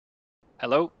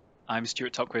Hello, I'm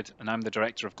Stuart Tuckwood and I'm the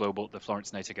Director of Global at the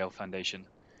Florence Nightingale Foundation.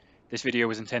 This video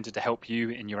was intended to help you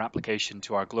in your application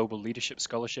to our Global Leadership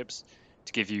Scholarships,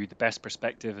 to give you the best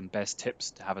perspective and best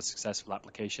tips to have a successful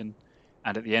application.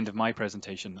 And at the end of my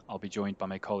presentation, I'll be joined by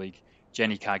my colleague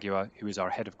Jenny Kagiwa, who is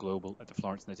our Head of Global at the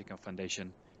Florence Nightingale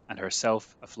Foundation, and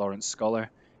herself a Florence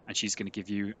Scholar, and she's going to give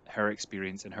you her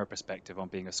experience and her perspective on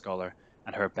being a scholar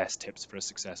and her best tips for a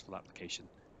successful application.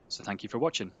 So thank you for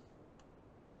watching.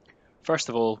 First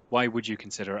of all, why would you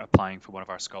consider applying for one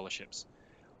of our scholarships?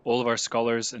 All of our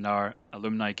scholars and our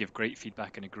alumni give great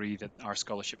feedback and agree that our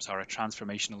scholarships are a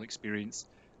transformational experience,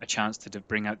 a chance to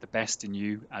bring out the best in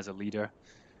you as a leader.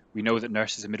 We know that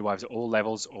nurses and midwives at all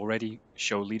levels already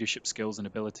show leadership skills and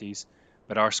abilities,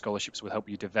 but our scholarships will help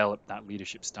you develop that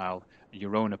leadership style,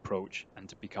 your own approach, and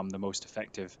to become the most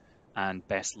effective and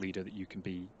best leader that you can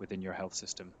be within your health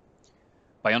system.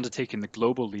 By undertaking the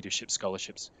Global Leadership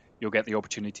Scholarships, you'll get the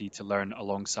opportunity to learn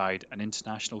alongside an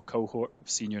international cohort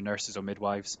of senior nurses or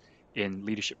midwives in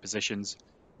leadership positions,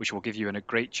 which will give you a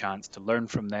great chance to learn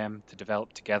from them, to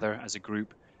develop together as a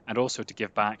group, and also to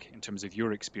give back in terms of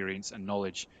your experience and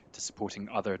knowledge to supporting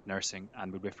other nursing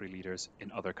and midwifery leaders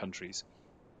in other countries.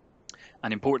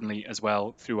 And importantly as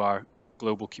well, through our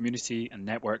global community and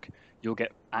network, you'll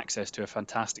get access to a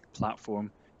fantastic platform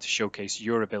to showcase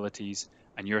your abilities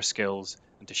and your skills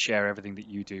and to share everything that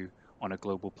you do on a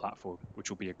global platform, which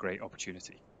will be a great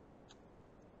opportunity.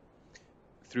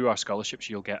 Through our scholarships,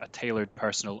 you'll get a tailored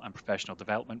personal and professional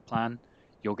development plan.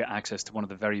 You'll get access to one of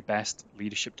the very best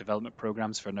leadership development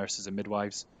programs for nurses and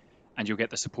midwives, and you'll get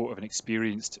the support of an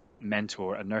experienced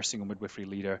mentor, a nursing or midwifery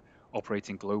leader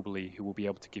operating globally who will be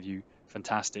able to give you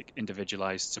fantastic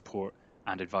individualized support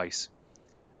and advice.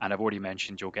 And I've already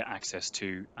mentioned you'll get access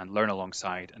to and learn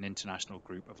alongside an international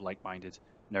group of like-minded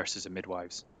nurses and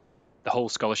midwives. The whole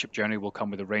scholarship journey will come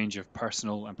with a range of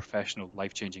personal and professional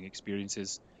life-changing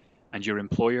experiences, and your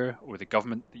employer or the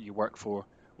government that you work for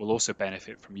will also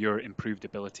benefit from your improved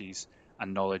abilities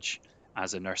and knowledge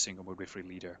as a nursing or midwifery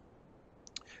leader.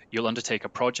 You'll undertake a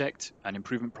project, an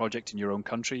improvement project in your own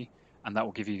country, and that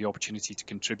will give you the opportunity to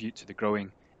contribute to the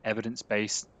growing evidence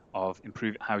base of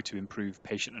how to improve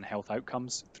patient and health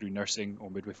outcomes through nursing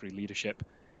or midwifery leadership.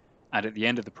 And at the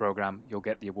end of the program, you'll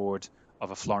get the award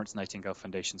of a Florence Nightingale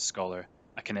Foundation Scholar,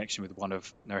 a connection with one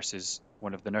of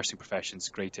the nursing profession's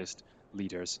greatest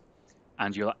leaders.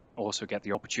 And you'll also get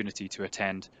the opportunity to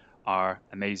attend our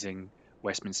amazing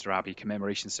Westminster Abbey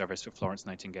commemoration service for Florence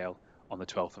Nightingale on the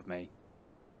 12th of May.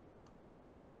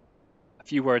 A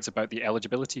few words about the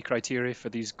eligibility criteria for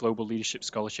these global leadership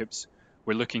scholarships.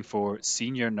 We're looking for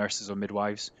senior nurses or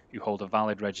midwives who hold a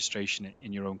valid registration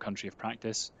in your own country of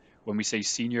practice. When we say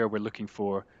senior, we're looking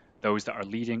for those that are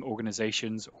leading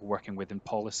organizations or working within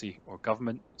policy or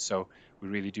government. So we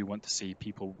really do want to see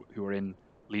people who are in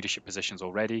leadership positions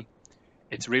already.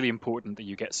 It's really important that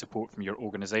you get support from your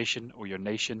organization or your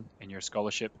nation in your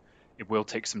scholarship. It will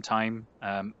take some time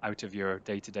out of your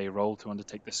day-to-day role to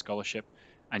undertake this scholarship,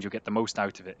 and you'll get the most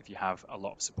out of it if you have a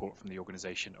lot of support from the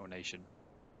organization or nation.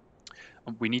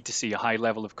 We need to see a high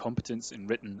level of competence in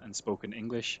written and spoken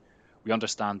English. We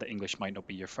understand that English might not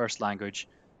be your first language,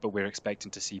 but we're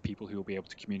expecting to see people who will be able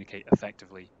to communicate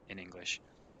effectively in English.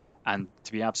 And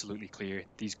to be absolutely clear,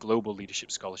 these global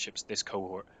leadership scholarships, this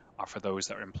cohort, are for those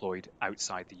that are employed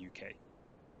outside the UK.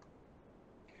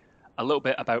 A little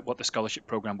bit about what the scholarship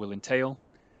program will entail.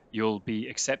 You'll be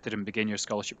accepted and begin your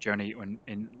scholarship journey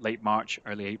in late March,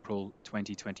 early April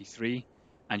 2023,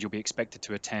 and you'll be expected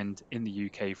to attend in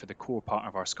the UK for the core part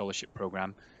of our scholarship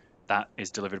program that is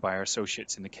delivered by our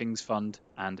associates in the King's Fund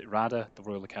and RADA, the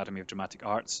Royal Academy of Dramatic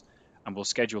Arts, and we'll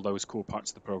schedule those core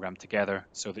parts of the program together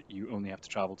so that you only have to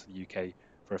travel to the UK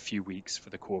for a few weeks for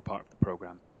the core part of the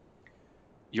program.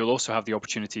 You'll also have the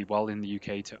opportunity while in the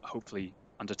UK to hopefully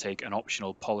undertake an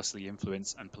optional policy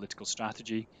influence and political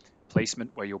strategy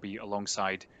placement where you'll be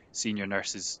alongside senior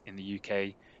nurses in the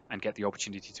UK and get the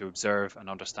opportunity to observe and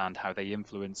understand how they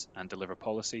influence and deliver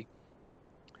policy.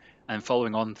 And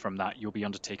following on from that, you'll be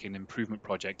undertaking an improvement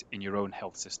project in your own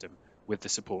health system with the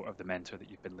support of the mentor that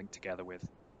you've been linked together with.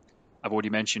 I've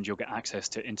already mentioned you'll get access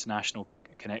to international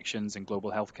connections and global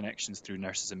health connections through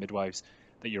nurses and midwives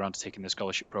that you're undertaking the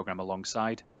scholarship program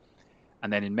alongside.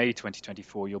 And then in May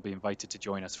 2024, you'll be invited to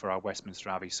join us for our Westminster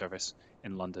Abbey service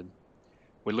in London.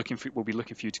 We'll be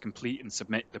looking for you to complete and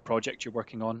submit the project you're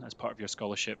working on as part of your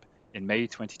scholarship in May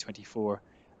 2024,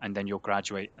 and then you'll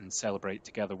graduate and celebrate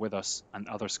together with us and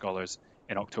other scholars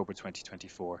in October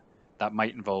 2024. That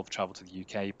might involve travel to the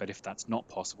UK, but if that's not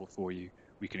possible for you,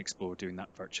 we can explore doing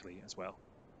that virtually as well.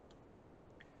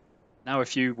 Now a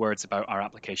few words about our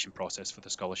application process for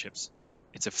the scholarships.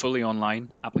 It's a fully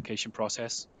online application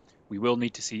process. We will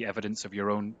need to see evidence of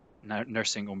your own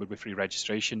nursing or midwifery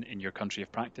registration in your country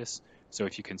of practice. So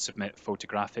if you can submit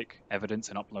photographic evidence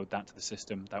and upload that to the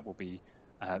system, that will be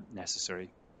necessary.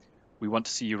 We want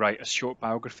to see you write a short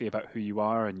biography about who you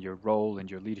are and your role and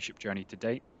your leadership journey to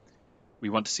date. We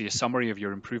want to see a summary of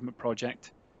your improvement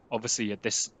project. Obviously, at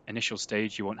this initial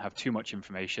stage, you won't have too much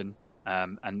information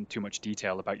and too much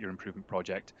detail about your improvement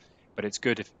project, but it's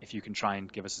good if you can try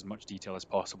and give us as much detail as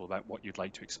possible about what you'd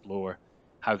like to explore,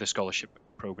 how the scholarship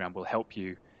program will help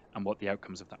you, and what the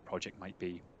outcomes of that project might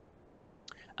be.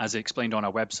 As I explained on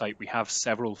our website, we have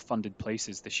several funded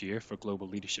places this year for global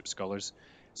leadership scholars,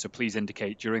 so please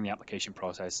indicate during the application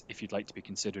process if you'd like to be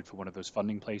considered for one of those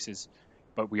funding places,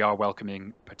 but we are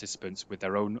welcoming participants with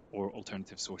their own or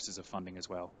alternative sources of funding as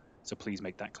well, so please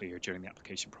make that clear during the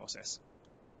application process.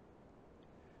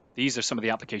 These are some of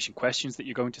the application questions that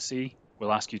you're going to see.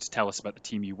 We'll ask you to tell us about the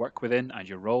team you work within and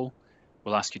your role.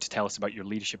 We'll ask you to tell us about your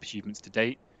leadership achievements to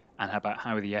date and about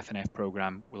how the FNF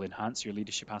program will enhance your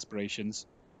leadership aspirations.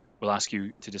 We'll ask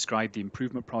you to describe the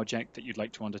improvement project that you'd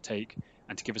like to undertake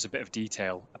and to give us a bit of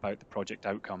detail about the project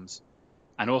outcomes.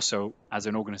 And also, as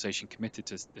an organisation committed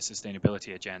to the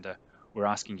sustainability agenda, we're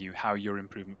asking you how your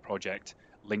improvement project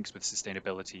links with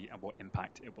sustainability and what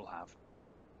impact it will have.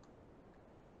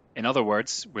 In other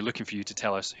words, we're looking for you to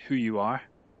tell us who you are,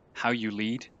 how you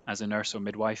lead as a nurse or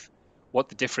midwife, what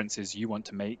the differences you want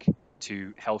to make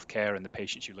to healthcare and the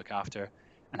patients you look after,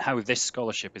 and how this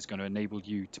scholarship is going to enable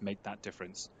you to make that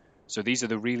difference. So these are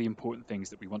the really important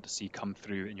things that we want to see come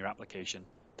through in your application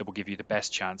that will give you the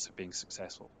best chance of being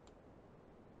successful.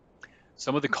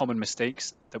 Some of the common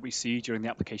mistakes that we see during the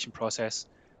application process,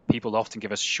 people often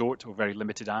give us short or very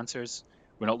limited answers.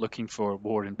 We're not looking for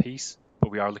war and peace, but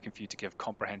we are looking for you to give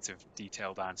comprehensive,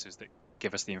 detailed answers that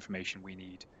give us the information we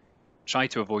need. Try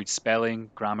to avoid spelling,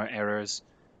 grammar errors.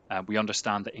 We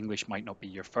understand that English might not be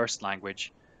your first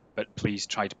language, but please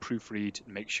try to proofread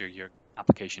and make sure your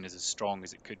application is as strong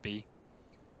as it could be.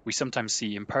 We sometimes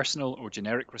see impersonal or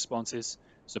generic responses,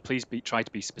 so please try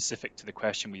to be specific to the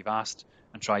question we've asked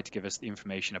and try to give us the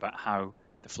information about how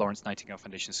the Florence Nightingale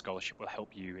Foundation Scholarship will help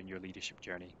you in your leadership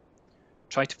journey.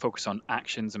 Try to focus on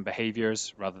actions and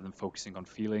behaviours rather than focusing on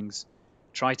feelings.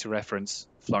 Try to reference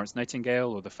Florence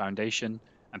Nightingale or the Foundation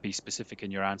and be specific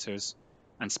in your answers,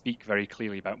 and speak very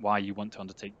clearly about why you want to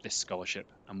undertake this scholarship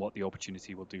and what the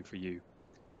opportunity will do for you.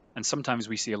 And sometimes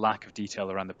we see a lack of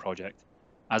detail around the project.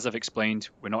 As I've explained,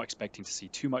 we're not expecting to see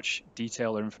too much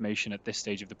detail or information at this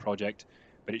stage of the project,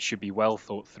 but it should be well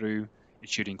thought through, it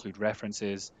should include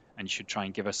references, and you should try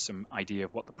and give us some idea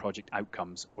of what the project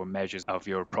outcomes or measures of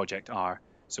your project are,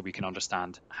 so we can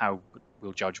understand how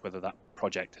we'll judge whether that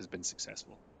project has been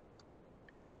successful.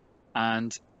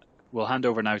 And we'll hand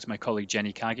over now to my colleague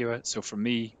Jenny Kagua. So from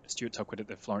me, Stuart Tuckwood at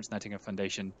the Florence Nightingale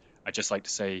Foundation, I'd just like to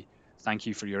say thank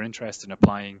you for your interest in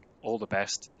applying. All the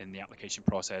best in the application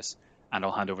process, and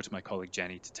I'll hand over to my colleague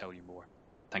Jenny to tell you more.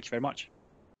 Thank you very much.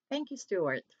 Thank you,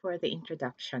 Stuart, for the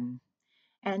introduction.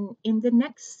 And in the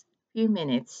next few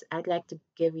minutes, I'd like to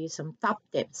give you some top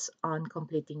tips on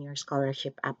completing your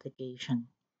scholarship application.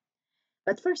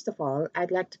 But first of all,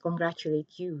 I'd like to congratulate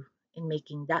you in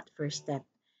making that first step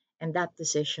and that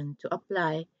decision to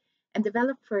apply and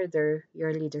develop further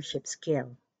your leadership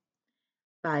skill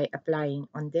by applying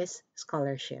on this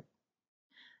scholarship.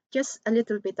 Just a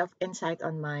little bit of insight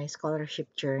on my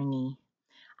scholarship journey.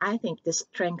 I think the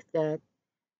strength that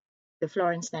the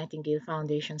Florence Nightingale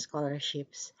Foundation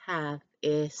scholarships have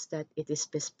is that it is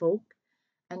bespoke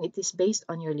and it is based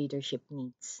on your leadership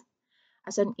needs.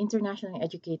 As an internationally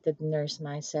educated nurse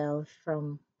myself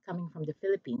from coming from the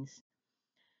Philippines,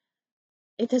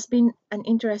 it has been an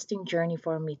interesting journey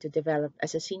for me to develop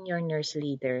as a senior nurse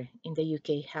leader in the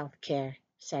UK healthcare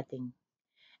setting.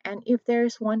 And if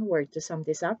there's one word to sum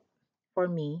this up, for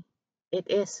me, it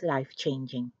is life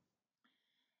changing.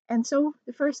 And so,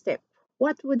 the first tip,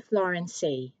 what would Florence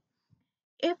say?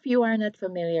 If you are not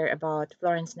familiar about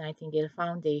Florence Nightingale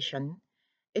Foundation,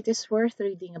 it is worth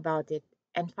reading about it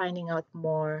and finding out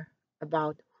more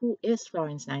about who is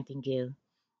Florence Nightingale,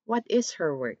 what is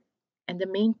her work, and the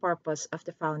main purpose of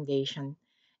the foundation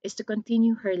is to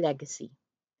continue her legacy.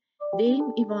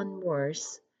 Dame Yvonne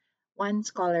Moore's one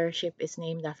scholarship is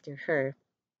named after her,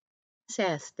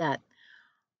 says that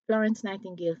Florence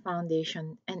Nightingale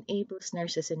Foundation enables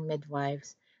nurses and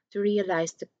midwives to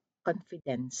realize the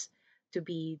confidence to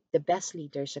be the best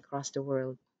leaders across the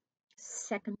world.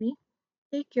 Secondly,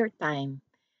 take your time.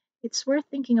 It's worth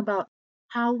thinking about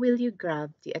how will you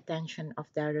grab the attention of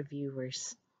the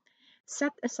reviewers.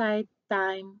 Set aside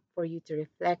time for you to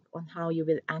reflect on how you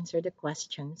will answer the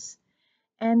questions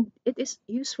And it is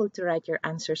useful to write your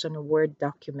answers on a Word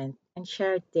document and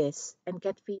share this and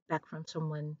get feedback from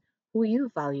someone who you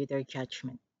value their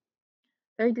judgment.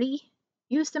 Thirdly,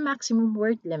 use the maximum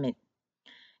word limit.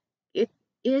 It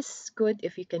is good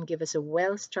if you can give us a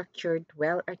well structured,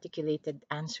 well articulated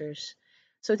answers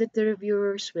so that the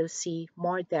reviewers will see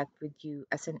more depth with you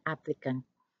as an applicant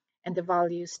and the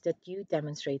values that you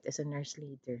demonstrate as a nurse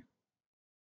leader.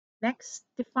 Next,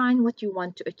 define what you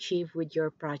want to achieve with your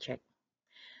project.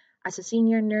 As a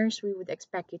senior nurse, we would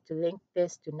expect you to link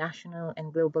this to national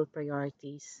and global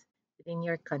priorities within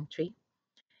your country,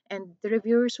 and the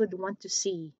reviewers would want to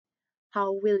see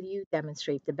how will you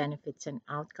demonstrate the benefits and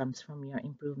outcomes from your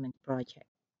improvement project.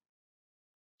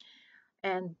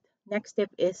 And next step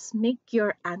is make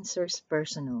your answers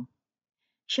personal.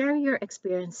 Share your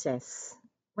experiences.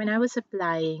 When I was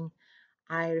applying,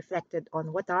 I reflected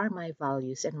on what are my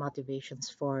values and motivations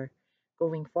for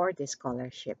going for this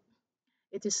scholarship.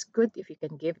 It is good if you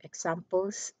can give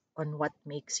examples on what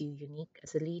makes you unique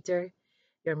as a leader,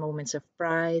 your moments of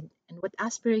pride, and what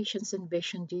aspirations and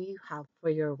vision do you have for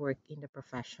your work in the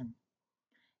profession.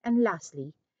 And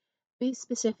lastly, be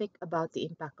specific about the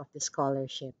impact of the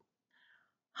scholarship.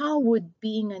 How would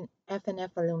being an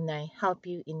FNF alumni help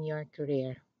you in your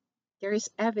career? There is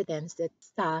evidence that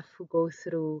staff who go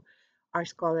through our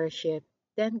scholarship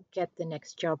then get the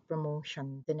next job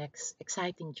promotion, the next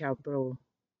exciting job role.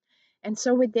 And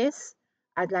so, with this,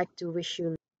 I'd like to wish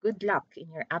you good luck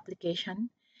in your application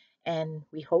and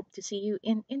we hope to see you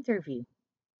in interview.